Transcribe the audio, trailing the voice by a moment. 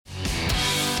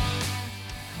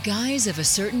Guys of a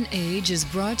Certain Age is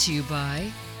brought to you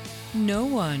by no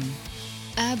one.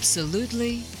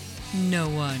 Absolutely no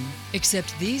one.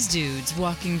 Except these dudes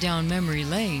walking down memory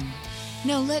lane.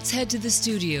 Now let's head to the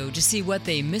studio to see what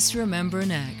they misremember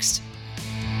next.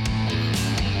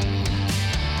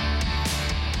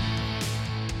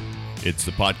 It's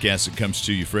the podcast that comes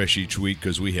to you fresh each week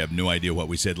because we have no idea what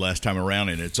we said last time around,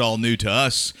 and it's all new to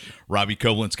us. Robbie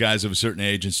Koblenz, Guys of a Certain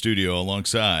Age in studio,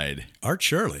 alongside Art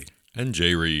Shirley. And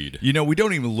Jay Reed. You know, we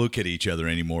don't even look at each other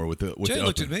anymore with the. Jay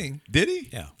looked at me. Did he?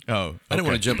 Yeah. Oh, okay. I don't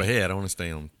want to jump ahead. I want to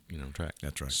stay on, track.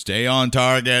 That's right. Stay on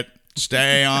target.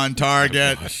 Stay on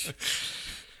target.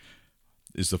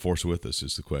 Is the force with us?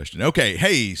 Is the question. Okay.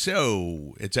 Hey,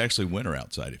 so it's actually winter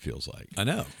outside. It feels like. I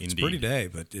know. It's a Indeed. pretty day,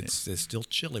 but it's still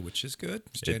chilly, which is good.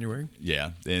 It's January.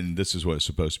 Yeah, and this is what it's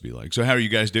supposed to be like. So, how are you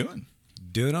guys doing?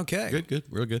 Doing okay. Good,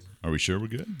 real good. Are we sure we're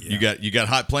good? Yeah. You got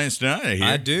hot plans tonight, I hear.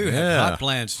 I do have hot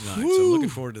plans tonight, so I'm looking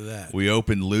forward to that. We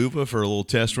opened Luva for a little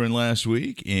test run last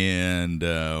week, and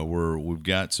we've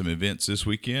got some events this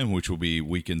weekend, which will be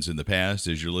weekends in the past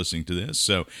as you're listening to this.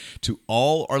 So to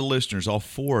all our listeners, all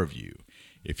four of you,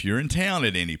 if you're in town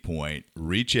at any point,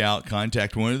 reach out,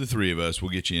 contact one of the three of us.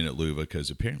 We'll get you in at Luva because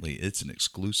apparently it's an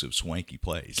exclusive swanky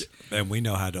place. And we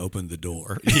know how to open the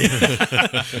door.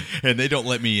 And they don't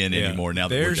let me in anymore now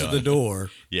that we're There's done. the door.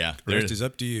 Yeah. The rest is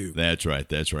up to you. That's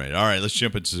right. All right, let's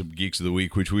jump into some Geeks of the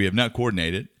Week, which we have not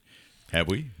coordinated. Have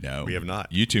we? No. We have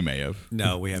not. You two may have.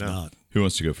 No, we have not. Who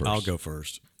wants to go first? I'll go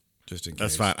first, just in case.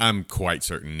 That's fine. I'm quite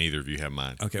certain neither of you have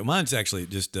mine. Okay, mine's actually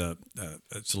just a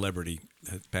celebrity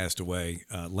has passed away.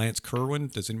 Lance Kerwin.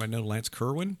 Does anybody know Lance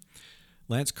Kerwin?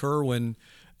 Lance Kerwin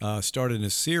started a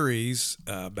series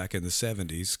back in the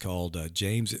 70s called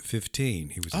James at 15.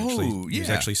 He was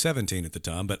actually 17 at the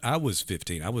time, but I was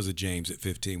 15. I was a James at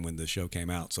 15 when the show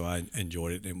came out, so I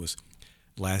enjoyed it. And it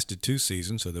lasted 2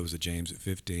 seasons, so there was a James at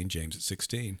 15, James at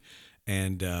 16.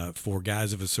 And for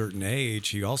Guys of a Certain Age,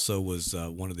 he also was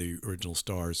one of the original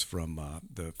stars from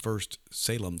the first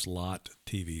Salem's Lot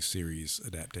TV series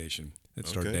adaptation that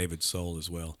starred David Soul as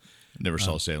well. Never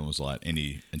saw Salem's Lot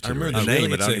until I remember the name,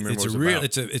 but I don't remember what it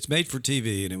was about. It's made for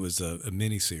TV, and it was a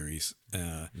mini series.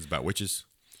 It's about witches.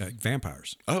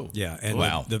 Vampires. Oh. Yeah. And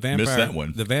wow. The vampire, missed that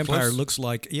one. The vampire Close. looks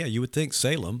like, you would think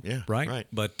Salem. Yeah, Right? right.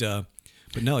 But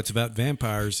no, it's about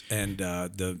vampires, and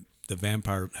the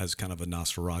vampire has kind of a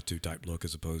Nosferatu type look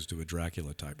as opposed to a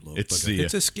Dracula type look.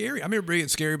 It's a scary. I remember being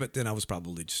scary, but then I was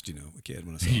probably just a kid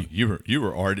when I saw it. You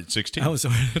were Art at 16. I was.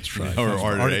 That's right. Or I was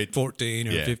Art at 8. 14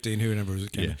 or 15, whoever was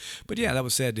came. Yeah. But that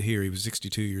was sad to hear. He was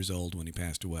 62 years old when he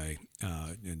passed away,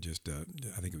 and just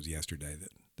I think it was yesterday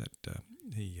that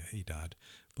he died.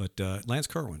 But Lance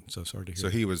Kerwin. So sorry to hear. So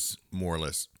he was more or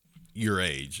less your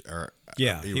age, or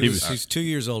he's 2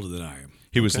 years older than I am.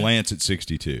 He was Lance at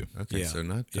 62. Okay, Yeah. so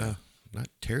not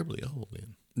terribly old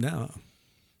then. No.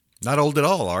 Not old at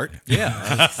all, Art.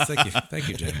 Yeah. Thank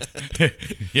you, Jay.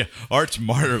 Yeah, Art's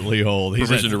moderately old.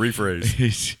 Permission to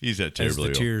rephrase. He's at As terribly the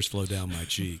old. tears flow down my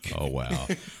cheek. Oh wow,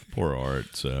 poor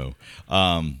Art. So,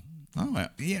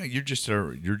 you're just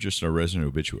our resident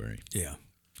obituary. Yeah.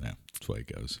 Yeah, that's the way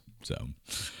it goes. So,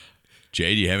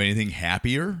 Jay, do you have anything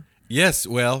happier? Yes.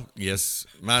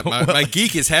 My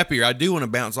geek is happier. I do want to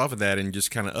bounce off of that and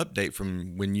just kind of update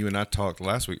from when you and I talked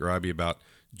last week, Robbie, about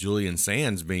Julian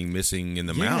Sands being missing in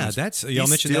the mountains. Y'all He's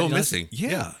mentioned still that missing.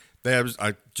 Yeah.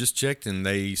 I just checked, and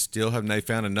they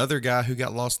found another guy who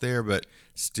got lost there, but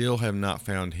still have not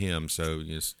found him. So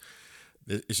it's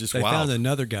just They wild. found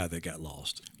another guy that got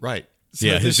lost. Right. So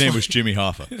yeah, his this- name was Jimmy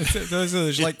Hoffa.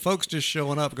 There's like folks just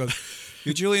showing up and goes,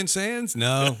 "You Julian Sands?"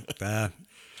 No.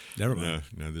 Never mind.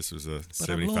 No, this was a But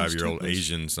I'm lost, 75-year-old too.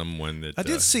 Asian someone that I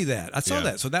did see that. I saw yeah.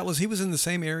 that. So he was in the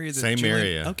same area. That same Julian,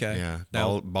 area. Okay. Yeah.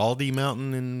 Now, Baldy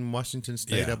Mountain in Washington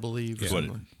State, Yeah. I believe. or Yeah.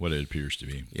 something. What it appears to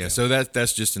be. Yeah, so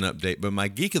that's just an update. But my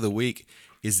geek of the week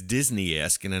is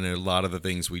Disney-esque, and I know a lot of the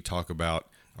things we talk about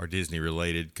are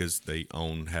Disney-related because they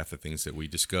own half the things that we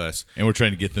discuss. And we're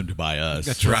trying to get them to buy us.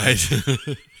 That's right.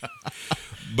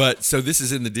 But so this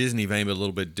is in the Disney vein, but a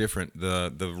little bit different.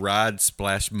 The ride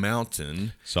Splash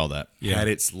Mountain Saw that. had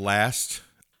its last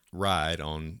ride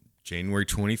on January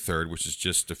 23rd, which is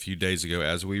just a few days ago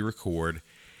as we record.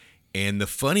 And the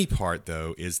funny part,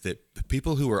 though, is that the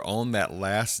people who were on that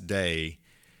last day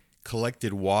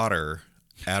collected water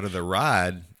out of the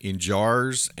ride in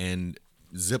jars and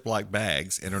Ziploc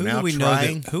bags and are now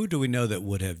trying. Who do we know that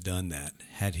would have done that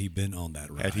had he been on that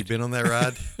ride? Had he been on that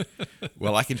ride?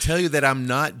 Well, I can tell you that I'm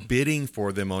not bidding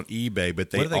for them on eBay, but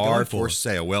they What are they are going for for?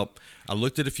 sale. Well, I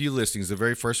looked at a few listings. The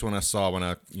very first one I saw when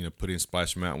I put in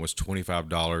Splash Mountain was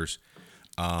 $25.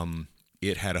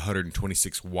 it had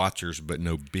 126 watchers, but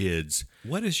no bids.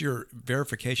 What is your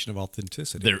verification of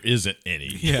authenticity? There isn't any.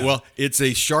 Yeah. Well, it's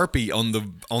a Sharpie on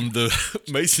the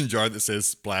mason jar that says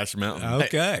Splash Mountain.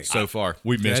 Okay. So far,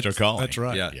 We missed our calling. That's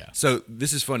right. yeah. Yeah. So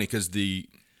this is funny because it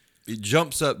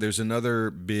jumps up. There's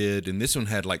another bid, and this one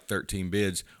had like 13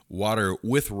 bids. Water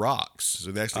with rocks.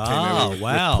 So they actually came over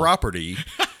wow. with property,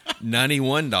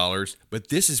 $91. But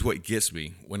this is what gets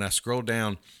me. When I scroll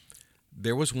down,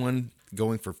 there was one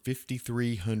going for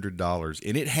 $5,300,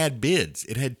 and it had bids.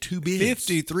 It had 2 bids.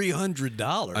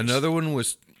 $5,300. Another one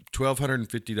was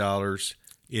 $1,250.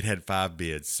 It had 5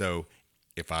 bids. So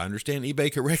if I understand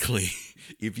eBay correctly,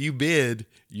 if you bid,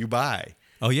 you buy.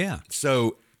 Oh yeah.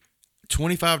 So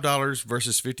 $25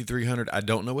 versus $5,300. I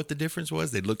don't know what the difference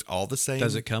was. They looked all the same.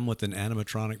 Does it come with an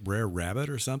animatronic Brer Rabbit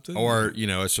or something? Or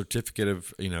a certificate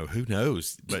of who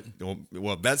knows? But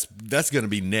well, that's going to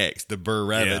be next. The Burr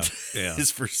Rabbit Yeah.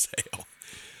 is for sale.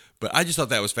 But I just thought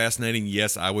that was fascinating.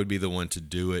 Yes, I would be the one to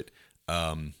do it.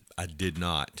 I did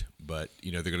not, but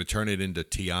they're going to turn it into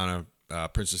Tiana,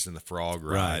 Princess and the Frog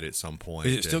ride at some point.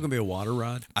 Is it still going to be a water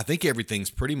ride? I think everything's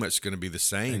pretty much going to be the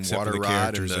same. Except Water for the ride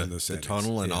and characters the, and the the settings.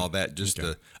 tunnel and Yeah. all that. Just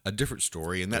Okay. a different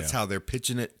story, and that's Yeah. how they're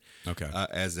pitching it. Okay.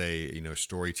 As a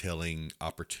storytelling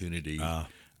opportunity. But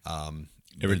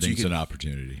Everything's you can, an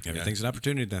opportunity. Everything's an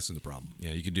opportunity. That's the problem.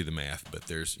 Yeah, you can do the math, but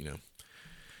there's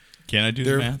Can I do the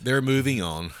they're math? they're moving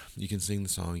on. You can sing the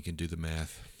song. You can do the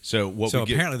math. So what So we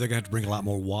get? apparently they're going to have to bring a lot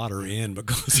more water in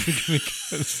because they're going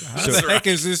to. How the heck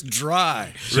is this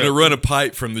dry? We're gonna run a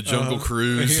pipe from the Jungle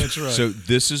Cruise. That's right. So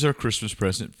this is our Christmas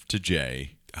present to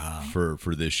Jay for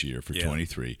this year for Yeah.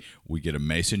 23. We get a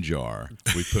mason jar.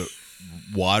 We put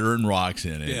water and rocks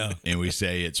in it, Yeah. and we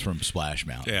say it's from Splash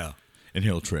Mountain. Yeah. And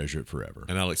he'll treasure it forever.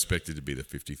 And I'll expect it to be the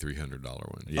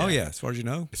 $5,300 one. Oh yeah, as far as you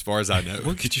know. As far as I know.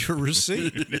 We'll get you a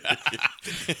receipt.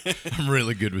 I'm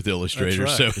really good with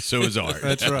illustrators, That's so is Art.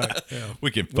 That's right. Yeah.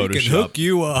 We can We Photoshop. can hook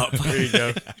you up. There you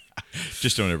go.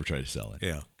 Just don't ever try to sell it.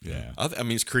 Yeah. Yeah. I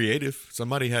mean, it's creative.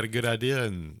 Somebody had a good idea,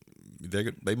 and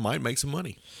they might make some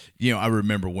money. I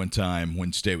remember one time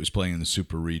when State was playing in the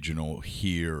Super Regional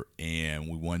here, and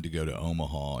we wanted to go to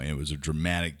Omaha, and it was a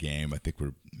dramatic game. I think we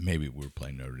were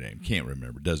playing Notre Dame. Can't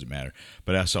remember. Doesn't matter.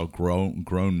 But I saw grown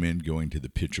men going to the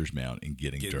pitcher's mound and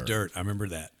getting dirt. I remember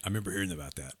that. I remember hearing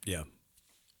about that. Yeah.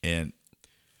 And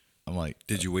I'm like,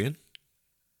 Did you win?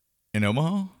 in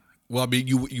Omaha? Well, I mean,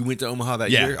 you went to Omaha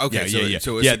that Yeah. year? Okay. Yeah.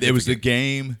 So it was the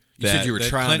game. You said that- you were that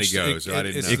trying to clinched- go, so I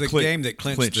didn't it's know. the game that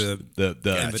clinched the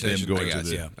them invitation. going I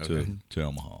to guess, to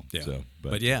Omaha. Yeah. So,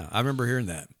 but yeah, I remember hearing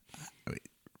that.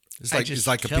 It's like just-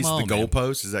 a come piece on, of the man.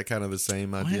 goalpost. Is that kind of the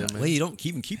same idea, man? Well, you don't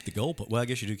even keep the goal, but well, I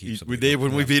guess you do keep some. We of the did goal.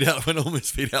 when we when Ole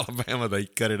Miss beat Alabama. They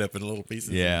cut it up in little pieces.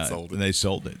 yeah, and sold it. and they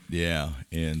sold it. Yeah,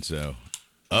 and so,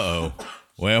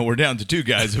 well, we're down to 2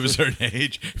 guys of a certain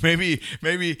age. Maybe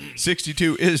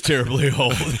 62 is terribly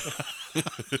old.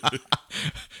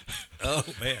 Oh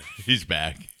man. He's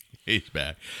back.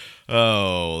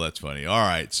 Oh, that's funny. All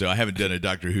right, so I haven't done a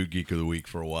Doctor Who Geek of the Week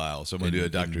for a while, so I'm going to do a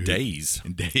Doctor Who days.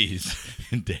 in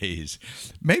days,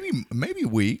 maybe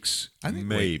weeks. I think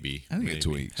Maybe. I think it's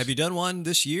weeks. Have you done one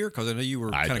this year? Because I know you were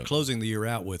I kind of don't. closing the year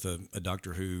out with a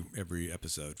Doctor Who every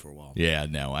episode for a while. Yeah,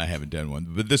 no, I haven't done one,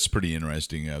 but this is pretty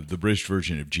interesting. The British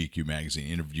version of GQ magazine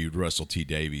interviewed Russell T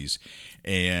Davies,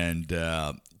 and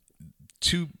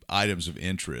 2 items of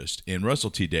interest. And Russell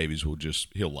T Davies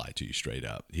he'll lie to you straight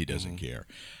up. He doesn't care.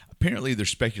 Apparently, there's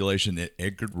speculation that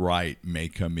Edgar Wright may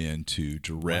come in to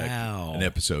direct Wow. an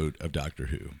episode of Doctor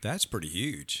Who. That's pretty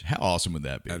huge. How awesome would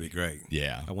that be? That'd be great.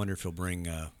 Yeah. I wonder if he'll bring.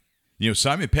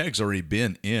 Simon Pegg's already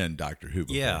been in Doctor Who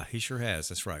before. Yeah, he sure has.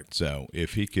 That's right. So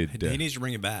if he could, He needs to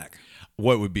bring it back.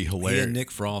 what would be He hilarious? and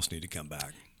Nick Frost need to come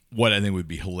back. What I think would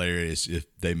be hilarious if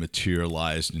they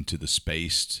materialized into the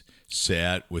spaced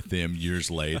set with them years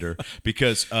later,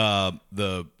 because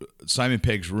the Simon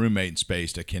Pegg's roommate in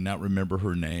Spaced, I cannot remember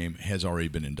her name, has already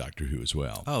been in Doctor Who as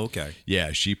well. Oh, okay.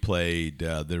 Yeah, she played.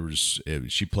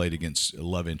 She played against a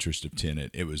love interest of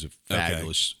Tennant. It was a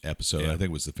fabulous episode. Yeah. I think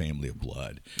it was The Family of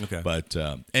Blood. Okay. But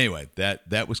anyway,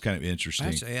 that was kind of interesting.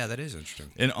 Actually, yeah, that is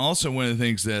interesting. And also one of the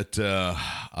things that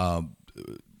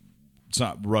it's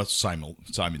not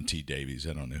Simon T. Davies.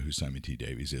 I don't know who Simon T.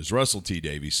 Davies is. Russell T.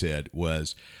 Davies said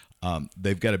was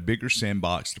they've got a bigger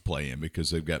sandbox to play in because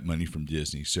they've got money from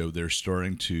Disney. So they're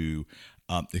starting to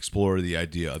explore the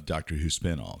idea of Doctor Who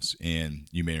spinoffs. And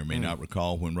you may or may not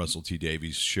recall when Russell T.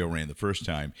 Davies' show ran the first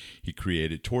time, he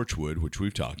created Torchwood, which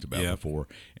we've talked about Yep. before,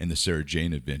 and the Sarah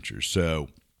Jane Adventures. So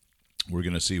We're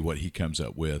going to see what he comes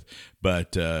up with.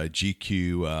 But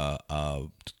GQ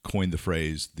coined the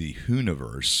phrase the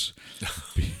Hooniverse.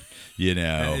 You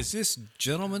know, Is this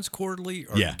Gentleman's Quarterly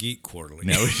or Yeah. Geek Quarterly?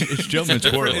 no, it's Gentleman's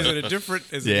Quarterly. Is it a different?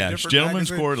 Is it a Yeah, different it's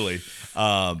Gentleman's magazine? Quarterly,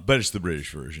 but it's the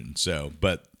British version. So,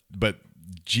 but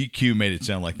GQ made it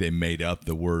sound like they made up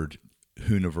the word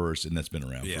Hooniverse, and that's been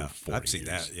around Yeah, for 40 I've seen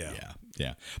years. that, yeah.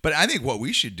 Yeah. But I think what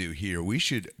we should do here, we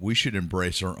should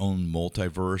embrace our own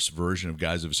multiverse version of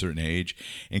Guys of a Certain Age,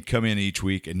 and come in each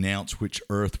week, announce which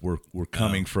Earth we're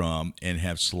coming from, and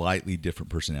have slightly different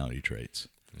personality traits.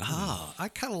 I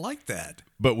kind of like that.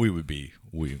 But we would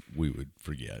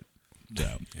forget. So,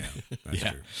 Yeah, that's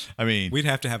true. I mean, We'd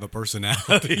have to have a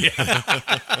personality.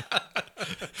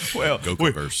 well,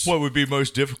 Goku-verse. what would be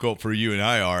most difficult for you and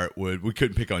I, Art, we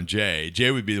couldn't pick on Jay.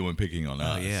 Jay would be the one picking on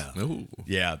us. yeah. Ooh.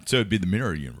 Yeah. So it'd be the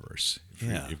mirror universe. If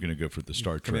Yeah. you're going to go for the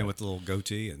Star Come Trek. in with a little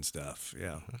goatee and stuff.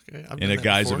 Yeah. Okay, I've And done a that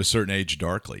Guys before. of a Certain Age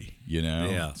darkly, you know?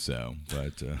 Yeah. So,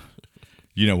 but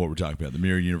you know what we're talking about. The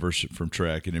mirror universe from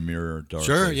Trek and a mirror darkly.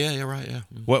 Sure, yeah, right, yeah.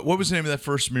 What was the name of that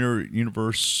first mirror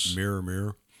universe? Mirror,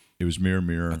 mirror. It was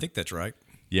Mirror. I think that's right.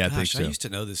 Yeah, I Gosh, think so. I used to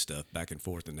know this stuff back and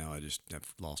forth, and now I just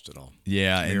have lost it all.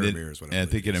 Yeah, Mirror, and then, Mirror is what I and I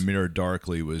believe think in it a is. mirror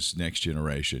darkly was Next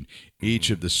Generation.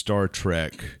 Each of the Star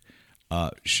Trek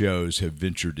shows have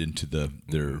ventured into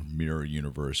their mirror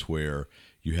universe, where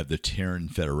you have the Terran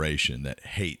Federation that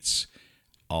hates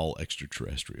all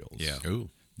extraterrestrials. Yeah. Ooh.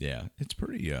 Yeah, it's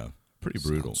pretty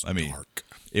brutal. Sounds I mean, dark.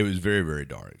 it was very, very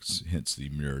dark. Hence the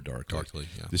mirror darkly.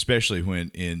 Yeah. Especially when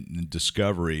in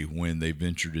Discovery, when they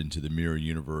ventured into the mirror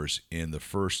universe, and the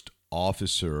first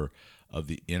officer of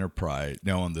the Enterprise,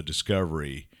 on the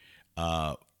Discovery,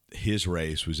 his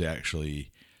race was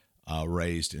actually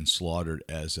raised and slaughtered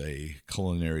as a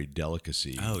culinary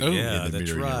delicacy. Oh, in yeah, the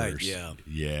that's mirror right. universe. Yeah.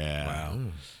 Yeah. Wow.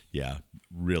 Yeah.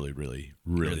 Really, really,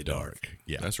 really dark.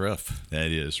 Yeah. That's rough. That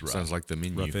is rough. Sounds like the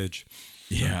menu. Rough Edge.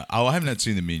 Yeah. Oh, I have not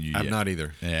seen the menu yet. I've not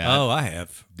either. Yeah. Oh, I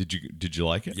have. Did you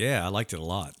like it? Yeah, I liked it a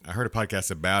lot. I heard a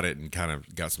podcast about it and kind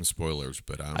of got some spoilers,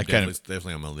 but I'm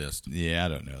definitely on my list. Yeah, I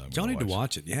don't know. Y'all need to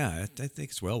watch it. Yeah, I think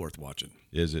it's well worth watching.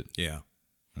 Is it? Yeah.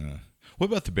 What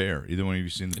about the Bear? Either one of you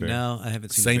seen the Bear? No, I haven't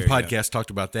seen Same the bear podcast yet. talked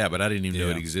about that, but I didn't even know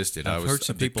Yeah. it existed. I've heard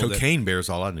some people that- Cocaine Bear is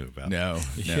all I knew about. No.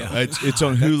 Yeah. It's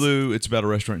on Hulu. It's about a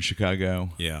restaurant in Chicago.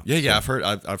 Yeah. Yeah. I've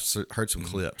heard some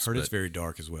clips. Heard it's but- very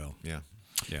dark as well. yeah.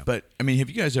 Yeah. But I mean, have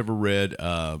you guys ever read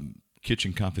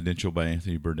Kitchen Confidential by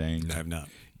Anthony Bourdain? I have not.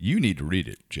 You need to read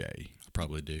it, Jay. I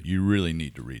probably do. You really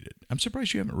need to read it. I'm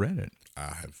surprised you haven't read it.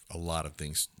 I have a lot of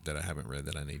things that I haven't read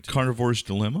that I need to. Carnivore's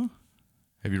Dilemma.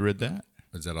 Have you read that?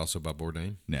 Is that also by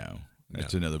Bourdain? No.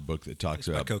 That's another book that talks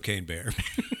A about. cocaine bear.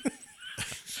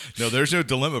 No, there's no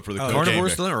dilemma for the cocaine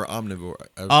Carnivore's bear. Dilemma or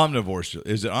Omnivore? Omnivore's.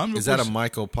 Is it Omnivore's? Is that a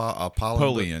Michael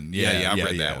Pollan? Yeah, I've yeah,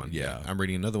 read yeah, that one. yeah. I'm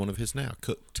reading another one of his now,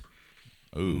 Cooked.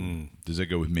 Ooh. Does that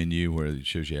go with menu where it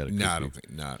shows you how to cook? No, I don't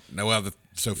think not. No, well,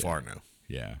 so far, no.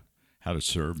 Yeah. How to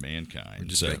serve mankind. We're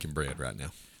just making bread right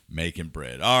now. Making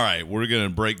bread. All right, we're gonna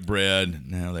break bread.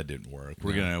 No, that didn't work.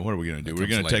 What are we gonna do? We're comes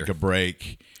gonna take later. a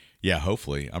break. Yeah,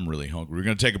 hopefully. I'm really hungry. We're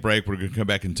gonna take a break. We're gonna come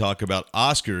back and talk about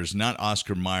Oscars, not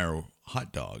Oscar Mayer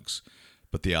hot dogs,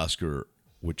 but the Oscar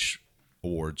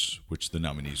awards, which the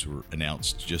nominees were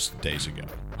announced just days ago.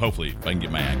 Hopefully, if I can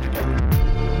get my act together.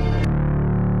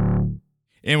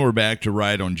 And we're back to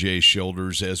Ride on Jay's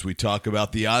Shoulders as we talk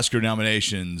about the Oscar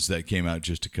nominations that came out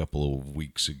just a couple of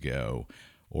weeks ago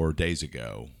or days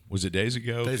ago. Was it days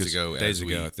ago? Days 'Cause ago, Days as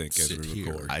we ago, I think, as sit we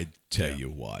here. record. I tell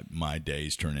you what, my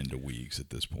days turn into weeks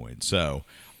at this point. So,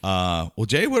 well,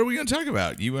 Jay, what are we going to talk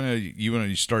about? You want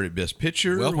to start at Best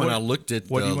Picture? Well, when What- I looked at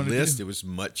what do the you wanna list, do? it was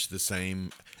much the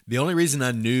same. The only reason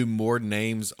I knew more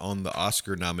names on the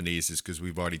Oscar nominees is because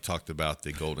we've already talked about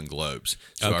the Golden Globes,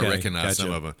 so Okay, I recognize some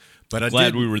gotcha. of them. But I Glad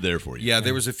did, we were there for you. Yeah,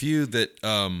 there was a few that that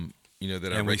I and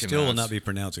recognized. we still will not be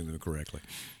pronouncing them correctly.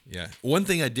 Yeah. One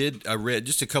thing I read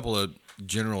just a couple of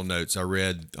general notes. I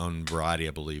read on Variety,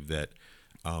 I believe, that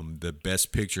the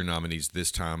Best Picture nominees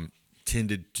this time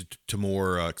tended to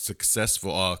more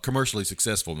successful, commercially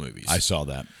successful movies. I saw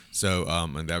that. So,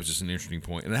 and that was just an interesting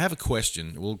point. And I have a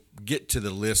question. We'll get to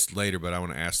the list later, but I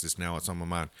want to ask this now. It's on my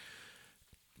mind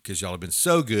because y'all have been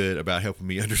so good about helping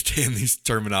me understand these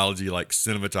terminology like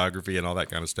cinematography and all that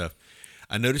kind of stuff.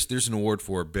 I noticed there's an award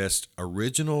for Best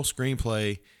Original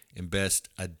Screenplay and Best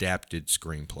Adapted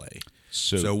Screenplay.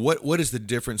 So what is the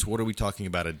difference? What are we talking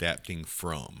about adapting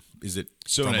from? Is it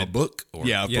from a book? Or?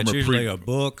 Yeah, Yeah, from it's a, usually a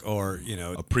book or,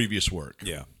 a previous work.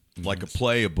 yeah. Like a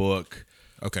play, a book.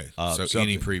 Okay. So something.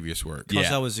 any previous work. Because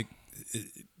Yeah. I was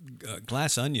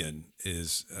Glass Onion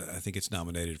is I think it's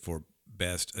nominated for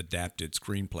Best Adapted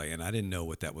Screenplay, and I didn't know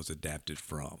what that was adapted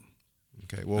from.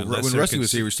 Okay. Well, Unless when they're Rusty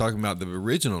was here, he was talking about the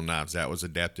original Knives Out was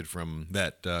adapted from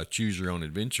that Choose Your Own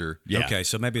Adventure. Yeah. Okay,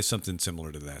 so maybe it's something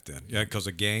similar to that then. Yeah, because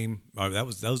a game.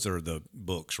 Those are the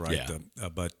books, right? Yeah.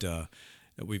 But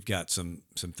we've got some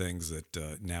things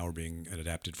that now are being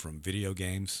adapted from video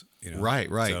games. You know? Right.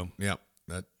 So, Yeah.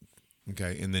 That.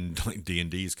 Okay, and then like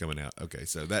D&D is coming out. Okay,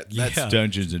 so that's Yeah.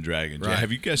 Dungeons and Dragons. Yeah. Right.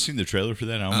 Have you guys seen the trailer for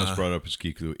that? I almost brought up as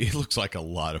Kiku. It looks like a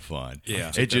lot of fun.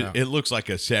 Yeah. It looks like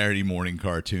a Saturday morning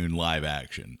cartoon live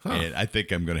action. And I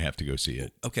think I'm going to have to go see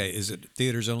it. okay, is it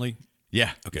theaters only?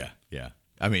 Yeah. Okay. Yeah.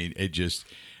 I mean, it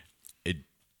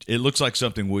looks like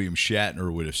something William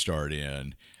Shatner would have starred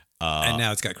in. And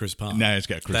now it's got Chris Pine. Now it's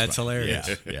got Chris. That's Pine. hilarious.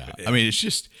 Yeah. I mean, it's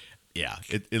just. Yeah,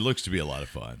 it looks to be a lot of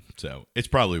fun. So it's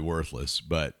probably worthless,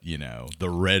 but the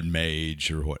Red Mage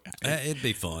or what, It'd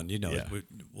be fun. Yeah.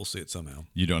 We'll see it somehow.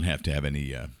 you don't have to have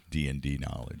any D&D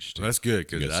knowledge. Well, that's good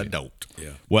because Good I see. don't. Yeah.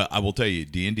 Well, I will tell you,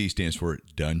 D&D stands for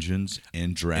Dungeons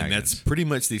and Dragons. And that's pretty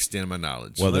much the extent of my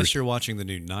knowledge. Well, Unless there's- you're watching the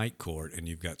new Night Court and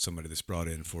you've got somebody that's brought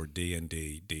in for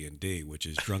D&D, which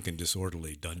is drunken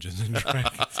disorderly Dungeons and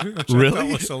Dragons. Which Really? I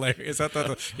thought was hilarious. I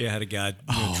thought, I had a guy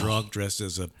drunk dressed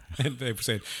as and they were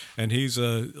saying, and he's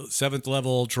a 7th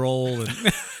level troll, and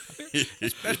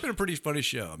that's been a pretty funny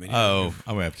show. I mean, I'm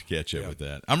gonna have to catch up with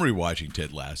that. I'm rewatching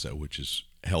Ted Lasso, which is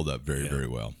held up very, very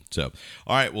well. So,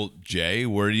 all right, well, Jay,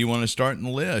 where do you want to start in the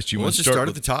list? You Well, want let's to just start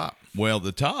with- at the top. Well,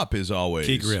 the top is always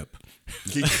Key grip.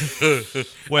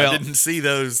 Well, I didn't see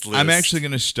those lists. I'm actually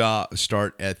going to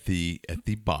start at the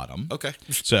bottom. Okay.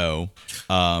 So, Took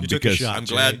a because shot, I'm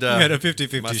Jay. glad, You had a my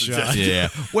 50-50 shot. yeah.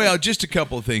 Well, just a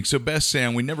couple of things. So, best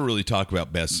sound. We never really talk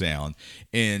about best sound,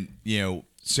 and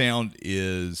sound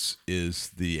is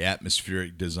the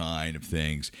atmospheric design of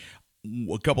things.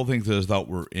 A couple of things that I thought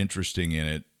were interesting in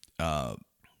it.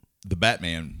 The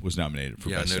Batman was nominated for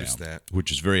Yeah, I best noticed sound, that.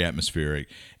 which is very atmospheric.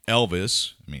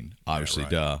 Elvis, I mean, obviously,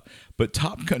 right. duh. But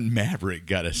Top Gun Maverick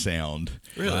got a sound.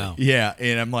 Really? Wow. Yeah,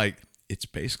 and I'm like, it's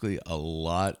basically a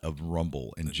lot of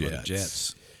rumble and A lot of jets.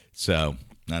 jets. So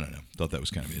I don't know. Thought that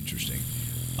was kind of interesting.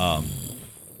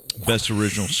 Best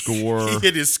original score. He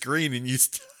hit his screen and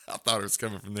I thought it was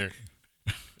coming from there.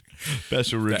 Best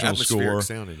The original atmospheric score.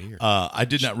 sound in here. I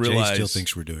did not realize. Jay still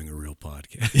thinks we're doing a real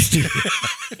podcast.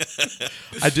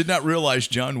 I did not realize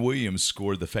John Williams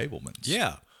scored The Fabelmans.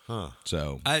 Yeah.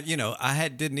 So I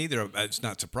didn't either. It's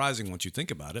not surprising once you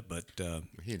think about it, but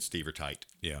He and Steve are tight.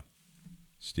 yeah.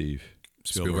 Steve.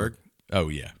 Spielberg. Oh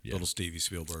yeah. Little Stevie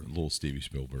Spielberg. Little Stevie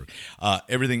Spielberg.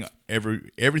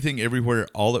 Everything, everywhere,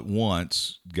 all at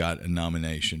once got a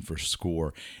nomination for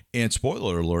score. And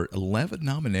spoiler alert, 11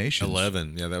 nominations.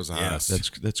 11. Yeah, that was the highest.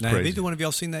 That's Now, have crazy. either one of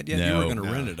y'all seen that yet? No, you were going to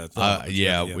no. rent it, I thought.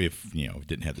 Yeah, if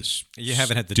didn't have this. You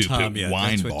haven't had the stupid time yet.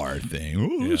 wine That's what- bar thing.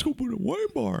 Oh, let's go put a wine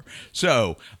bar.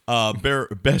 So,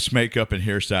 best makeup and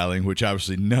hairstyling, which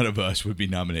obviously none of us would be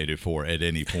nominated for at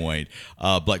any point.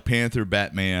 Black Panther,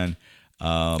 Batman,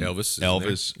 Elvis is in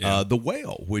Elvis, there. Yeah. The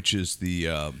Whale, which is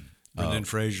the Brendan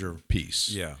Fraser. piece.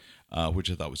 Yeah. Which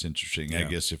I thought was interesting. I Yeah.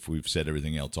 guess if we've said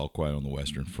everything else, All Quiet on the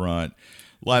Western Front.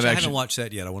 Live I action. haven't watched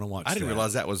that yet. I want to watch I didn't that.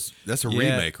 realize that's a Yeah.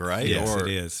 remake, right? Yes, it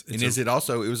is. And It's is it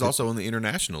also? It was also on the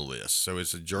international list. So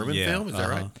it's a German Yeah, film. Is that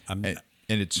right? I'm, and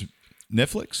it's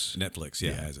Netflix. Netflix,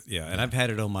 yeah, has it. Yeah, and I've had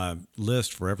it on my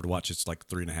list forever to watch. It's like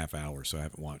 3.5 hours, so I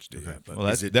haven't watched it yet. But Well,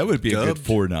 Is it that would be a good dubbed?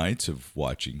 4 nights of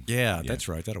watching. yeah, that's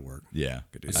right. That'll work. Yeah.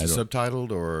 Is I it don't-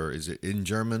 subtitled or is it in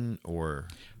German or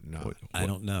not? I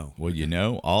don't know. Well,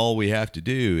 all we have to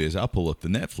do is I'll pull up the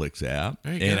Netflix app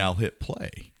There you and go. I'll hit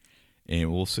play, and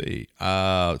we'll see.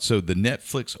 So the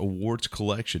Netflix awards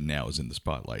collection now is in the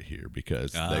spotlight here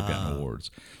because they've gotten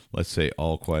awards. Let's say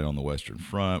All Quiet on the Western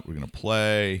Front. We're gonna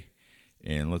play,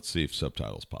 and let's see if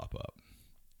subtitles pop up.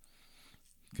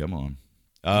 Come on.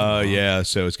 Yeah.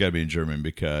 So it's got to be in German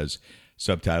because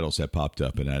subtitles have popped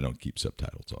up, and I don't keep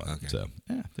subtitles on. Okay. So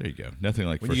there you go. Nothing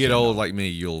like When first you get time old out. like me,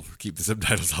 you'll keep the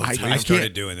subtitles all the I time. We started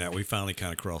can't- doing that. We finally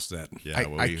kind of crossed that. Yeah,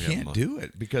 well, I we have can't them on. do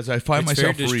it because I find It's very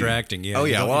myself reading. distracting. Yeah. Oh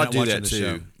you yeah, don't- well you're I not do watching that the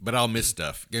too, show. but I'll miss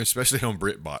stuff, especially on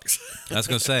BritBox. I was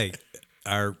going to say,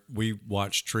 we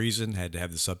watched Treason. Had to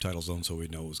have the subtitles on so we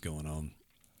know what was going on,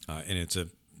 and it's a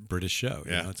British show.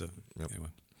 Yeah. Anyway.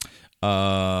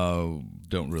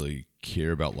 Don't really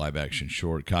care about live action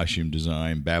short costume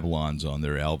design. Babylon's on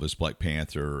there. Elvis, Black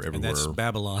Panther, And everywhere. that's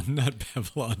Babylon, not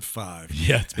Babylon 5.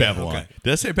 Yeah, it's Babylon. Okay.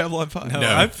 Did I say Babylon 5?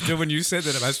 No, so when you said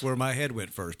that, that's where my head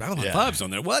went first. Babylon Yeah. 5's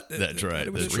on there. What? That's right.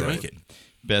 It was That's a right. short.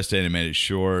 Best animated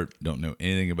short. Don't know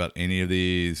anything about any of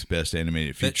these. Best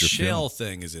animated That feature shell film.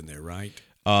 thing is in there, right?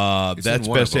 It's That's in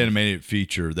one of best them. animated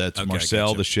feature. That's Okay, Marcel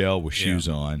gotcha. the Shell with shoes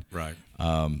Yeah. on. Right.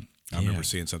 I remember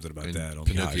seeing something about that on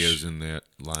the Pinocchio's in that.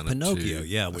 lineup. Pinocchio, too.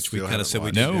 yeah, I which we still kinda haven't said we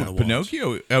watched didn't it. wanna No, watch.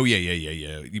 Pinocchio. Oh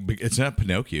yeah. It's not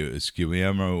Pinocchio. It's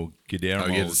Guillermo Oh, you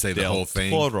had to say the del whole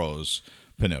thing? Toro's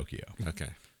Pinocchio. Okay.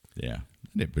 Yeah, I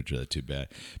didn't picture that too bad.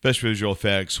 Best visual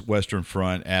effects: Western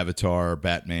Front, Avatar,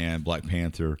 Batman, Black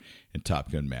Panther, and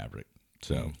Top Gun Maverick.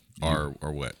 So Or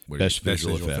what? What best Best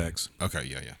visual visual effects. effects. Okay,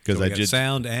 yeah. Because So we I got did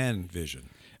sound and vision.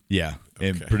 Yeah,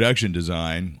 and Okay. production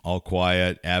design: All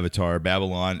Quiet, Avatar,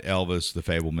 Babylon, Elvis, The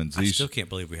Fabelmans. I These still can't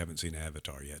believe we haven't seen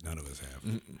Avatar yet. None of us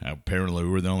have. apparently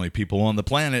we're the only people on the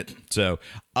planet. So,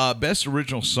 best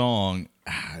original song.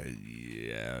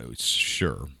 Yeah,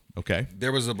 sure. Okay.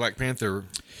 There was a Black Panther.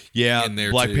 Yeah, In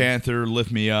there, Black too. Panther,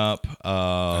 Lift Me Up,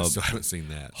 I still haven't seen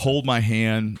that. Hold My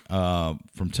Hand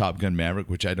from Top Gun Maverick,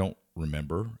 which I don't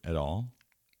remember at all.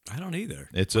 I don't either.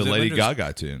 It's Was a it Lady when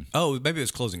Gaga tune. Oh, maybe it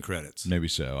was closing credits. Maybe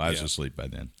so. I was Yeah. asleep by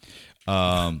then.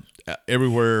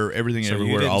 Everywhere, everything, So you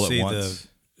everywhere, didn't all see at once.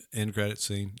 the end credit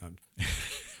scene.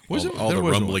 Was all it? all There the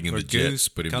was one. rumbling and Where the jets Goose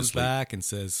put him to comes sleep. back and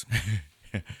says,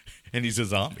 And he's a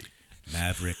zombie.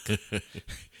 Maverick.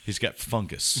 He's got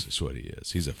fungus. Is what he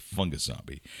is. He's a fungus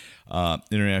zombie.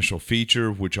 International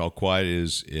feature, which All Quiet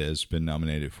has been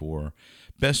nominated for.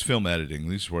 Best film editing.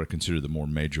 These are what I consider the more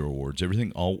major awards.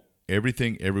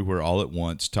 Everything, everywhere, all at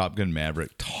once. Top Gun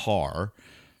Maverick, Tar,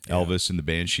 Elvis and the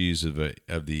Banshees of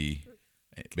the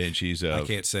Banshees of. I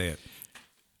can't say it.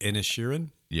 Inisherin?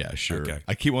 Yeah, sure. Okay.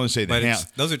 I keep wanting to say the But Hound.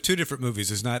 those are two different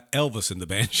movies. It's not Elvis and the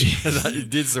Banshees. It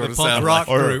did sort The of punk sound rock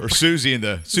like group. Or Susie and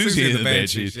the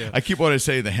Banshees. yeah. I keep wanting to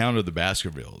say the Hound of the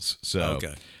Baskervilles. So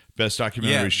Okay. best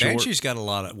documentary Yeah, short. Banshee's got a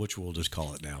lot of, which we'll just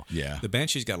call it now. Yeah. The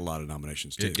Banshee's got a lot of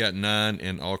nominations too. It got 9,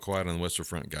 and All Quiet on the Western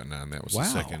Front got 9. That was the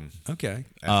second. Okay.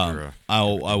 After I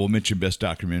will mention best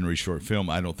documentary short film.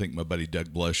 I don't think my buddy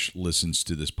Doug Blush listens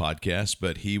to this podcast,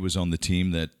 but he was on the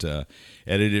team that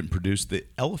edited and produced The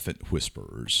Elephant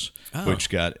Whisperers, which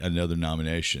got another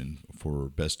nomination for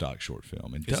best doc short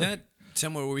film. And Is Doug, that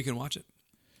somewhere where we can watch it?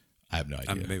 I have no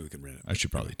idea. Maybe we can rent it. I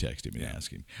should probably text him and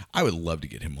ask him. I would love to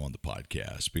get him on the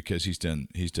podcast because he's done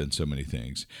so many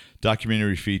things.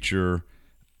 Documentary feature.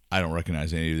 I don't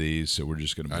recognize any of these, so we're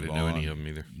just going to move on. I didn't know any of them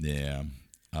either. Yeah.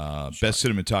 Best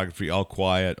cinematography, All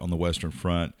Quiet on the Western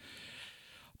Front.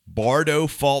 Bardo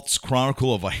Falt's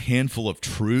Chronicle of a Handful of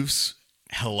Truths.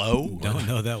 Hello? Don't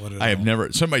know that one at all. I have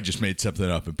never. Somebody just made something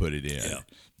up and put it in. Yeah.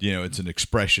 You know, it's an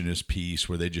expressionist piece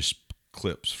where they just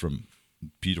clips from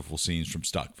beautiful scenes from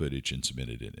stock footage and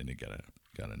submitted it, and it got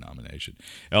a nomination.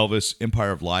 Elvis,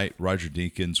 Empire of Light, Roger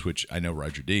Deakins, which I know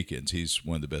Roger Deakins. He's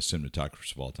one of the best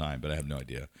cinematographers of all time, but I have no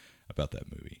idea about that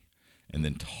movie. And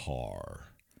then Tar.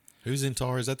 Who's in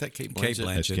Tar? Is that Kate Blanchett? Kate Blanchett.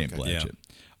 That's Kate Okay.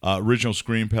 Blanchett. Original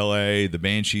screenplay, The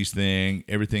Banshees Thing,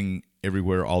 Everything,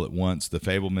 Everywhere, All at Once, The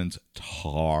Fabelmans,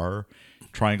 Tar,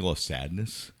 Triangle of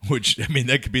Sadness, which, I mean,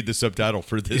 that could be the subtitle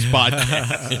for this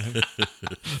podcast.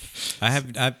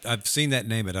 I've seen that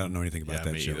name, but I don't know anything about Yeah,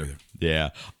 that me show either. either. Yeah.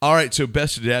 All right. So,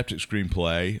 best adapted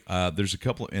screenplay. There's a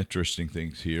couple of interesting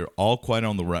things here. All Quiet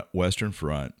on the Western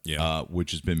Front,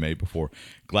 which has been made before.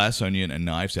 Glass Onion, A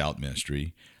Knives Out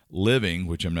Mystery. Living,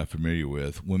 which I'm not familiar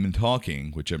with. Women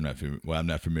Talking, which I'm not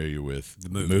familiar with. The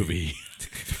movie.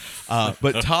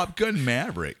 But Top Gun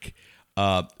Maverick,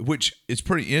 which is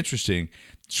pretty interesting.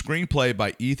 Screenplay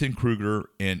by Ethan Kruger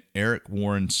and Eric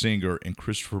Warren Singer and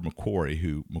Christopher McQuarrie,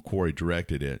 who McQuarrie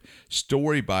directed it.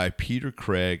 Story by Peter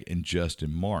Craig and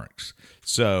Justin Marks.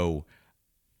 So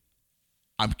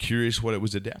I'm curious what it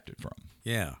was adapted from.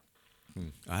 Yeah.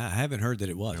 I haven't heard that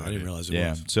it was. I didn't realize it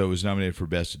Yeah, was. so it was nominated for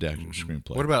best adapted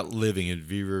screenplay. What about Living?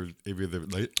 Have you ever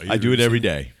I do it every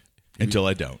day until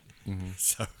I don't.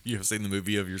 So you have seen the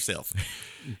movie of yourself.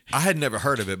 I had never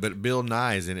heard of it, but Bill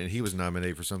Nye is in it. And he was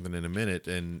nominated for something in a minute,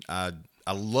 and I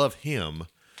love him,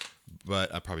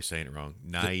 but I'm probably saying it wrong.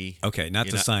 Nye. Okay, not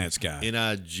the science guy.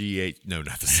 N-I-G-H. No,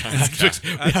 not the science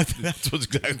guy. That's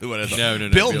exactly what I thought. No.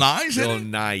 Bill Nye's in Bill it?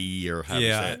 Nye, or how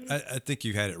Yeah, you say it. I think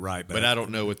you had it right. But I don't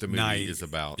know what the movie Nye is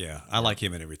about. Yeah, I like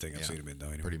him in everything I've seen him in, though.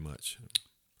 Anyway. Pretty much.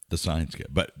 The science guy,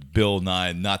 but Bill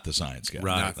Nye, not the science guy.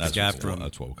 Right, That's the guy what we'll- from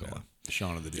that's what we'll call him.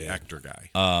 Shaun of the Dead. Actor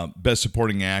guy. Best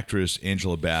supporting actress,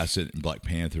 Angela Bassett in Black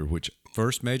Panther, which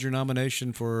First major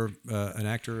nomination for an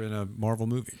actor in a Marvel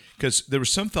movie. because there was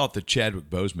some thought that Chadwick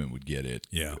Boseman would get it.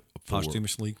 Yeah, for-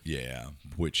 posthumously. Yeah,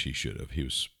 which he should have. He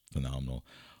was phenomenal.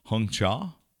 Hung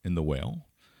Cha in The Whale.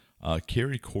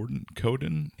 Carrie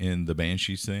Coden in The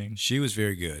Banshees Thing. She was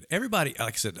very good. Everybody,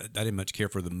 like I said, I didn't much care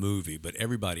for the movie, but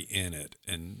everybody in it,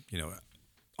 and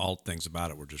all things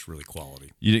about it were just really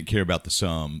quality. You didn't care about the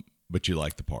sum, but you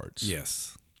liked the parts.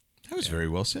 Yes. That was very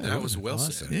well said. That was well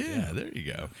Awesome. said. Yeah, there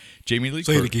you go. Jamie Lee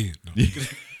Say it Curtis.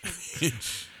 again.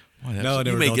 No, You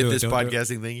never, may don't get do it, this don't do it. Uh-huh.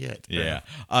 podcasting thing yet.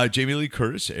 Yeah. Jamie Lee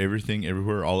Curtis, Everything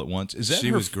Everywhere All at Once. Is that She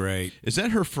her, was great. Is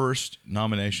that her first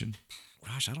nomination?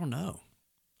 Gosh, I don't know.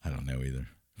 I don't know either.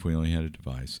 If we only had a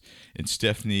device. And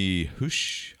Stephanie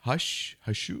Hshu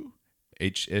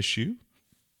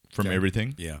from Okay.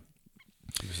 Everything. Yeah,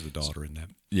 she was the daughter in that.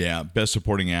 Yeah. Best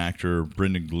Supporting Actor,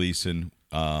 Brendan Gleeson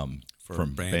from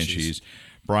Banshees. Banshees.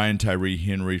 Brian Tyree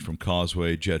Henry from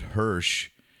Causeway. Judd Hirsch,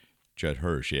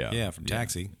 yeah. Yeah, from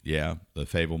Taxi. Yeah, The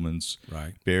Fablemans.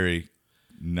 Right. Barry,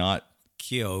 not,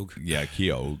 Keogh.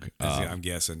 Keogh. I'm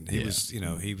guessing he was.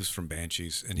 He was from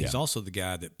Banshees, and he's Yeah. also the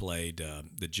guy that played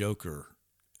the Joker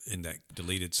in that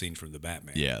deleted scene from the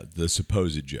Batman. Yeah, the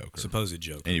supposed Joker. Supposed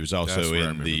Joker. And he was That's also where I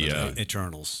in remember the that.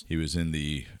 Eternals. he was in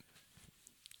the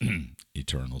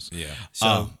Eternals. Yeah.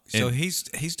 So and-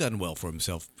 he's done well for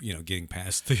himself. Getting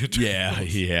past the Eternals. Yeah,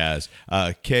 he has.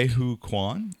 Kehu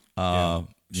Kwan.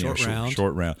 Short round.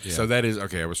 Short round. Yeah. So that is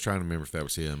okay. I was trying to remember if that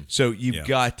was him. So you've Yeah.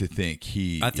 got to think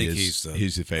I think he's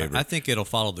he's the favorite. I think it'll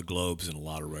follow the Globes in a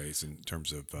lot of ways in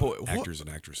terms of Boy, actors and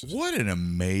actresses. What an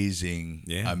amazing,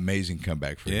 Yeah. amazing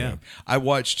comeback for Yeah. him. I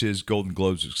watched his Golden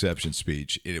Globes acceptance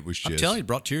speech, and it was just. I'm telling you, it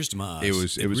brought tears to my eyes. It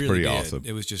was really pretty did. awesome.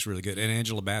 It was just really good, and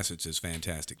Angela Bassett's is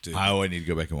fantastic too. I need to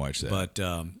go back and watch that.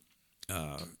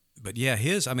 But yeah,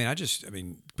 his.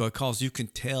 Because you can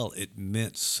tell it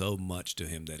meant so much to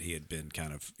him that he had been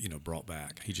kind of brought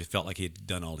back. He just felt like he had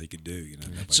done all he could do.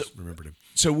 Nobody remembered him.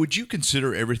 So would you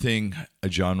consider everything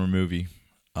a genre movie,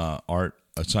 art,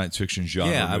 a science fiction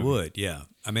genre? Yeah, I movie? would. Yeah,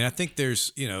 I think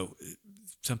there's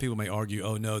some people may argue,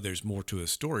 oh no, there's more to a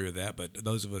story of that. But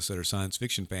those of us that are science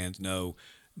fiction fans know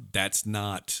that's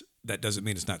not. That doesn't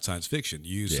mean it's not science fiction.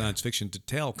 You use science fiction to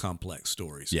tell complex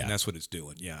stories. Yeah. And that's what it's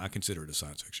doing. Yeah, I consider it a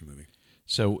science fiction movie.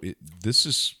 So this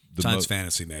is the Science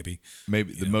fantasy, maybe.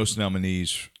 maybe the most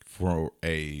nominees for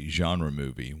a genre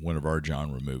movie, one of our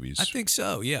genre movies. I think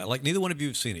so. Yeah, like neither one of you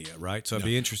have seen it yet, right? So I'd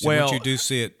be interested Well, once you do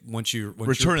see it. Once your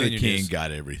Return of the opinion King is-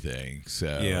 got everything.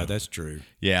 So Yeah, that's true.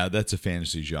 yeah, that's a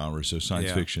fantasy genre. So science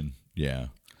Yeah. fiction, yeah.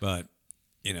 But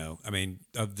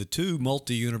of the two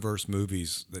multi-universe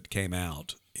movies that came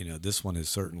out, this one has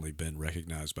certainly been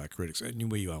recognized by critics.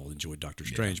 And we all enjoyed Doctor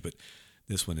Strange, but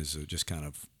this one is just kind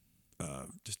of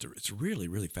it's a really,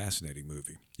 really fascinating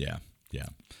movie. Yeah, yeah.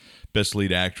 Best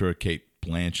lead actor, Kate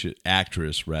Blanchett.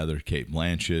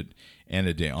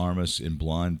 Ana de Armas in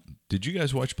Blonde. Did you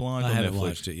guys watch Blonde? I on haven't Netflix?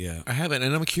 watched it yet. I haven't,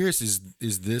 and I'm curious: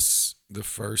 is this the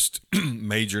first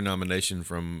major nomination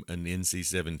from an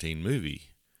NC-17 movie?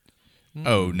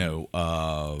 Oh no,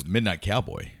 Midnight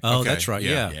Cowboy. Oh, Okay, that's right.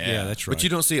 yeah, Yeah, that's right. But you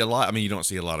don't see a lot. I mean, you don't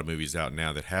see a lot of movies out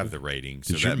now that have the ratings.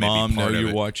 So Did your that may be mom know part of you're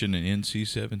it. watching an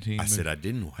NC-17? I said I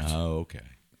didn't watch it. Oh, okay.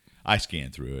 I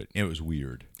scanned through it. It was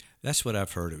weird. That's what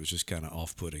I've heard. It was just kind of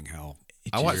off-putting how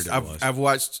I watched. weird it was. I've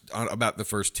watched about the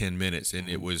first 10 minutes, and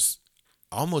it was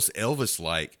almost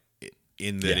Elvis-like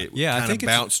in that it Yeah, I kind of think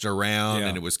it's- bounced around, Yeah.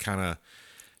 and it was kind of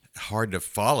hard to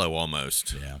follow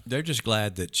almost. Yeah. They're just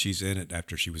glad that she's in it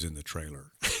after she was in the trailer.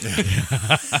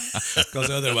 Because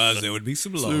otherwise there would be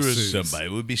some lawsuits. Somebody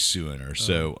would be suing her.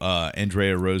 So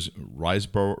Andrea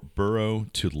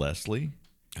Riseborough to Leslie.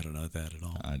 I don't know that at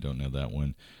all. I don't know that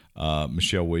one.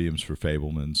 Michelle Williams for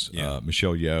Fablemans. Yeah.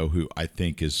 Michelle Yeoh, who I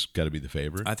think is got to be the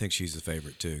favorite. I think she's the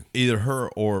favorite too. Either her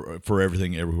or for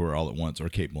Everything Everywhere All at Once, or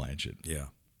Kate Blanchett.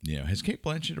 Yeah. Has Kate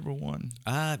Blanchett ever won?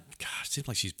 Gosh, it seems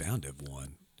like she's bound to have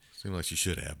won. Seemed like she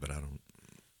should have, but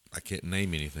I can't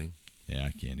name anything. Yeah,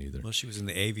 I can't either. Well, she was in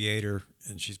The Aviator,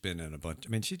 and she's been in a bunch. I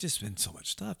mean, she's just been in so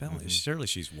much stuff. Surely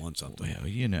she's won something.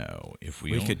 Well, if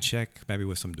we we don't- could check maybe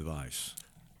with some device.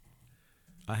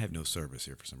 I have no service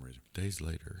here for some reason. Days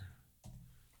later,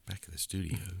 back at the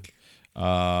studio.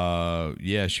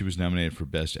 she was nominated for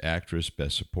Best Actress,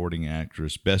 Best Supporting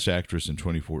Actress, Best Actress in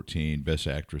 2014, Best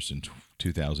Actress in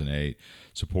 2008,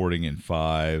 Supporting in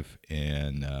 5,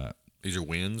 and These are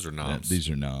wins or noms? these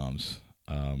are noms.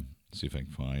 See if I can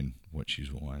find what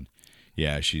she's won.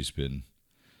 Yeah, she's been.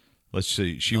 Let's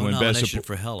see. She No won Best. nomination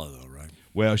for Hella though, right?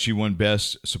 Well, she won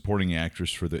Best Supporting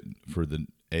Actress for the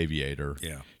Aviator.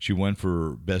 Yeah. She won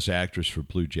for Best Actress for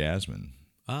Blue Jasmine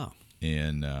Oh,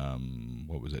 in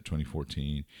what was that,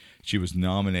 2014. She was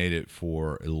nominated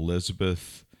for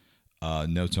Elizabeth,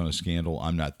 Notes on a Scandal,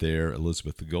 I'm Not There,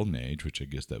 Elizabeth the Golden Age, which I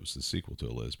guess that was the sequel to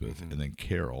Elizabeth, and then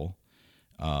Carol.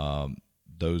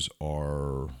 Those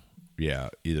are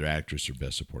either actress or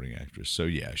Best Supporting Actress. So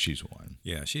yeah, she's won.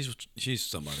 yeah. She's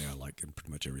somebody I like in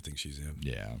pretty much everything she's in.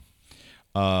 Yeah.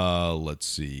 Let's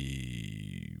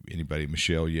see. Anybody?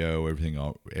 Michelle Yeoh,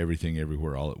 Everything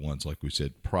Everywhere All at Once. Like we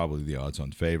said, probably the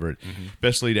odds-on favorite.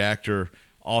 Best lead actor.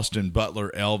 Austin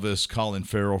Butler, Elvis, Colin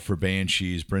Farrell for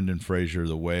Banshees, Brendan Fraser,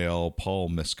 The Whale, Paul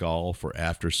Mescal for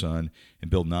Aftersun, and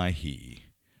Bill Nighy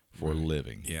for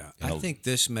Living. Yeah. And I think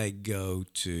this may go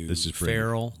to This is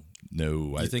Farrell.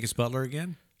 No, You think it's Butler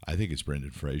again? I think it's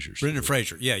Brendan Fraser. Brendan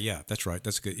Fraser. Yeah, that's right.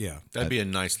 That's good. Yeah. That'd be a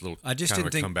nice little I just kind of didn't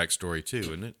a think- comeback story too,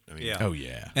 isn't it? I mean, Yeah. Oh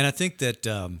yeah. And I think that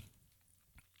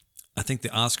I think the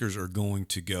Oscars are going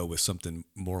to go with something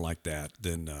more like that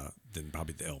than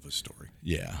probably the Elvis story.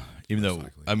 Yeah. Even though,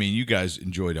 I mean, you guys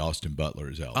enjoyed Austin Butler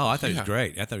as Elvis. Oh, I thought he was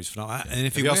great. I thought he was phenomenal. And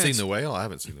if Have he y'all wins, seen The Whale? I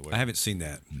haven't seen The Whale. I haven't seen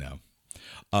that. No.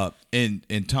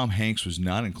 And Tom Hanks was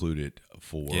not included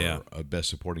for a Best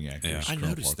Supporting Actor. Yeah. I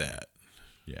noticed that.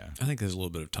 Yeah. I think there's a little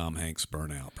bit of Tom Hanks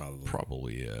burnout, probably.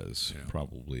 Probably is.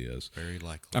 Probably is. Very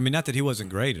likely. I mean, not that he wasn't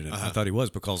great in it. I thought he was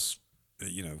because,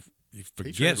 you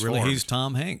forget really transformed. he's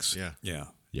Tom Hanks. Yeah. Yeah.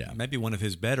 Yeah. Maybe one of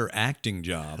his better acting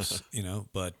jobs,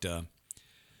 but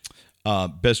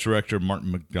Best Director,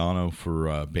 Martin McDonough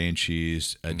for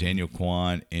Banshees, Daniel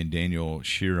Kwan and Daniel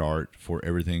Shearart for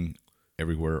Everything,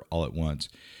 Everywhere, All at Once.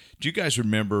 Do you guys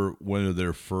remember one of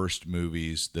their first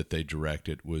movies that they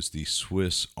directed was the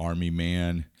Swiss Army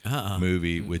Man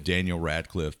movie with Daniel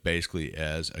Radcliffe basically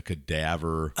as a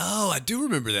cadaver oh, I do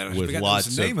remember that. I with forgot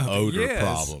lots the of name of it. odor Yes.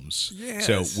 problems. Yes.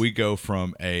 So we go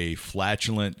from a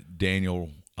flatulent Daniel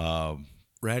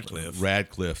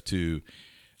Radcliffe to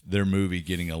their movie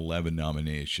getting 11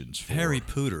 nominations for Harry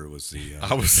Pooter was the.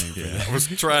 I was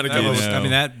trying to That go. was, know. I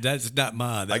mean that's not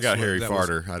mine. I That's got what- Harry that was-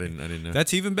 Farter. I didn't know.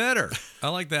 That's even better. I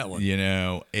like that one. You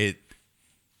know, there's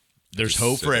Just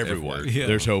hope said for the F everyone. word. Yeah.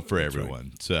 There's hope for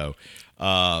everyone. So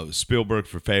Spielberg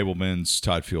for Fablemans,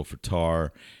 Todd Field for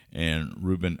Tar, and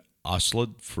Ruben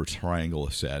Östlund for Triangle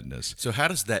of Sadness. So how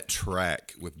does that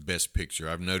track with Best Picture?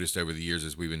 I've noticed over the years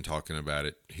as we've been talking about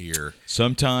it here.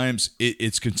 Sometimes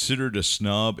it's considered a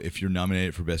snub if you're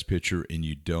nominated for Best Picture and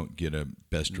you don't get a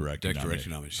Best Director Director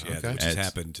nomination nomination. Yeah, Okay. which has That's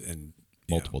happened and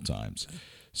multiple times.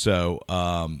 So,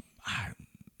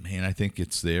 man, I think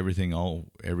it's the everything,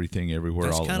 everywhere,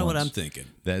 That's all at kind of what once. I'm thinking.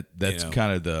 That's You know.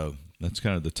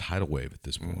 kind of the tidal wave at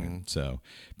this point. So,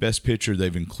 Best Picture,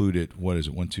 they've included, what is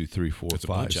it, 1, 2, 3, 4, That's a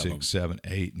 5, bunch of 6, 7,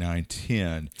 8, 9,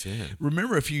 10. 10.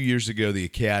 Remember a few years ago, the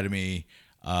Academy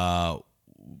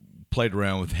played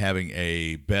around with having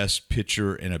a Best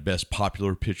Picture and a Best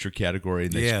Popular Picture category,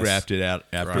 and they Yes. scrapped it out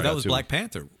after But that was Black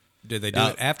Panther. Did they do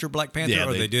it after Black Panther, yeah,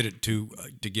 or they- they did it to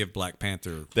give Black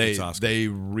Panther They its Oscar? they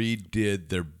redid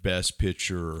their Best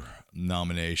Picture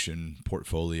nomination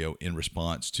portfolio in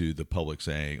response to the public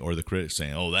saying, or the critics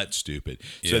saying, "Oh, that's stupid."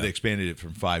 So Yeah. they expanded it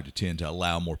from 5 to 10 to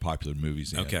allow more popular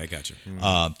movies in. Okay, I got you.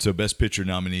 So Best Picture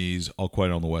nominees: All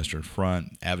Quiet on the Western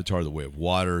Front, Avatar: The Way of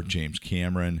Water, James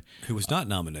Cameron. Who was not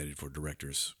nominated for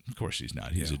directors? Of course, he's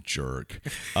not. He's a jerk.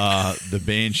 The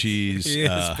Banshees.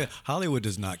 Hollywood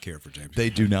does not care for James. They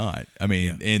do not. I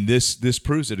mean, and this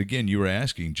proves it again. You were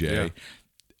asking, Jay.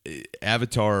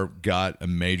 Avatar got a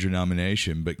major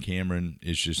nomination, but Cameron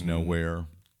is just nowhere,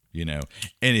 And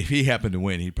if he happened to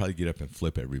win, he'd probably get up and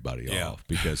flip everybody off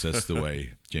because that's the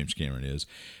way James Cameron is.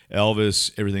 Elvis,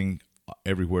 Everything,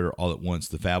 Everywhere, All at Once,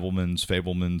 The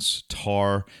Fablemans,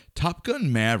 Tar, Top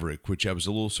Gun Maverick, which I was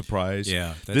a little surprised.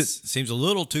 Yeah, that seems a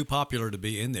little too popular to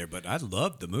be in there, but I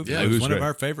loved the movie. Yeah, it it was was one great. of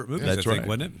our favorite movies, That's I think, right.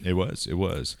 wasn't it? It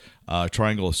was.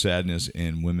 Triangle of Sadness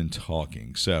and Women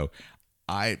Talking. So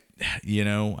I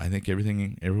think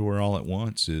Everything, Everywhere, All at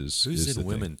Once is Who's is in the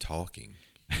Women Talking?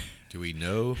 Do we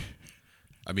know?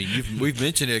 I mean, we've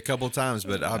mentioned it a couple of times,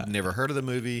 but I've never heard of the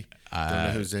movie. Don't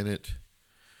know who's in it.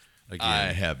 Again,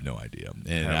 I have no idea,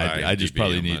 and Have I just IMDb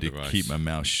probably on need my to device. keep my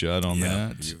mouth shut on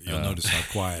that. You'll notice how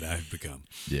quiet I've become.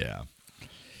 Yeah.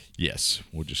 Yes,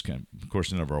 we'll just of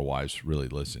course, none of our wives really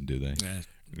listen, do they?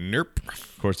 Nope.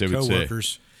 Of course, they would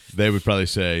Co-workers. say they would probably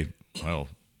say, "Well,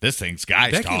 this thing's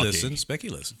guys Becky talking." listens. Becky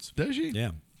listens. Does she?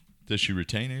 Yeah. Does she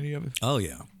retain any of it? Oh,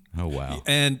 yeah. Oh wow!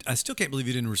 And I still can't believe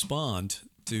you didn't respond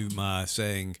to my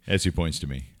saying, As he points to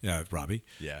me. Robbie,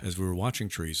 Yeah. as we were watching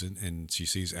Treason, and she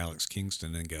sees Alex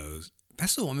Kingston and goes,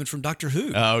 "That's the woman from Doctor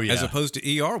Who." Oh, yeah. As opposed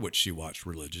to ER, which she watched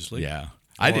religiously. Yeah,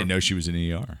 I didn't know she was in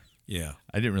ER. Yeah.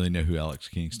 I didn't really know who Alex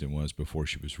Kingston was before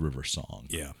she was River Song.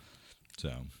 Yeah.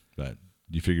 So, but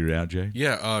you figured it out, Jay?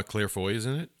 Yeah, Claire Foy is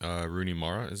in it. Rooney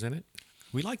Mara is in it.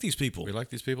 We like these people. We like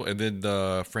these people. And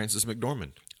then Frances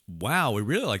McDormand. Wow, we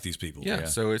really like these people. Yeah,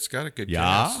 so it's got a good Yeah,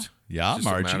 cast. yeah, It's just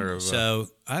a Margie. matter of, So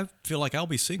I feel like I'll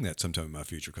be seeing that sometime in my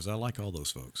future because I like all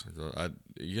those folks.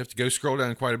 you have to go scroll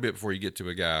down quite a bit before you get to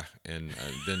a guy, and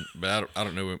then. But I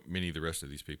don't know many of the rest of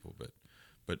these people, but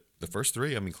the first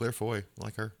three. I mean, Claire Foy, I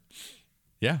like her.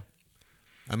 Yeah.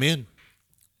 I'm in.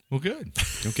 Well, good.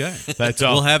 Okay. That's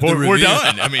all. We'll have the We're review.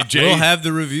 done. I mean, Jay. We'll have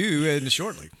the review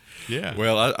shortly. Yeah.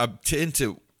 Well, I tend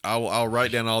to. I'll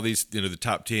write down all these, the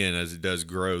top 10 as it does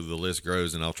grow. The list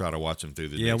grows, and I'll try to watch them through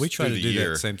the. Yeah, we try through to the do year.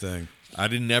 that same thing. I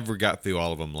never got through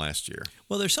all of them last year.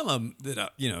 Well, there's some of them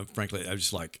that frankly, I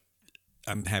just like.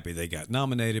 I'm happy they got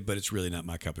nominated, but it's really not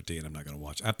my cup of tea, and I'm not going to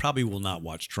watch. I probably will not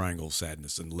watch Triangle of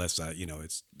Sadness unless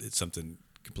it's something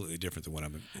completely different than what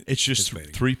I'm. It's just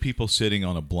anticipating. 3 people sitting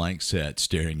on a blank set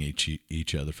staring at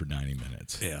each other for 90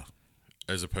 minutes. Yeah,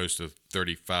 As opposed to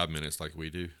 35 minutes like we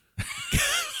do.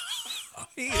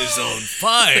 he is on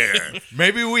fire.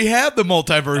 Maybe we have the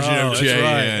multi-version of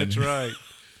JN. That's right.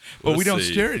 But we Let's don't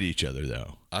see. stare at each other,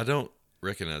 though. I don't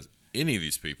recognize any of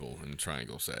these people in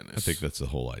Triangle of Sadness. I think that's the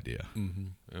whole idea.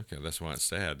 Okay, that's why it's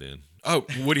sad then. Oh,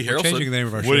 Woody We're Harrelson. changing the name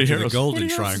of our show Woody to the Harrelson. Golden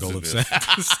Woody Triangle of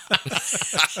Harrelson's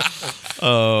Sadness.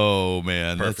 Oh,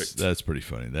 man. Perfect. That's pretty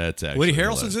funny. That's actually Woody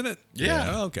Harrelson's in it.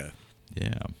 Yeah. Oh, okay.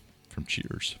 Yeah, from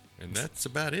Cheers. And that's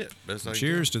about it. Best I can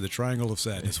Cheers to the Triangle of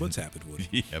Sadness. What's happened, Woody?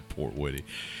 Yeah, poor Woody.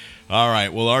 All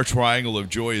right. Well, our Triangle of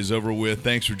Joy is over with.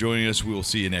 Thanks for joining us. We will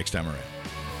see you next time around.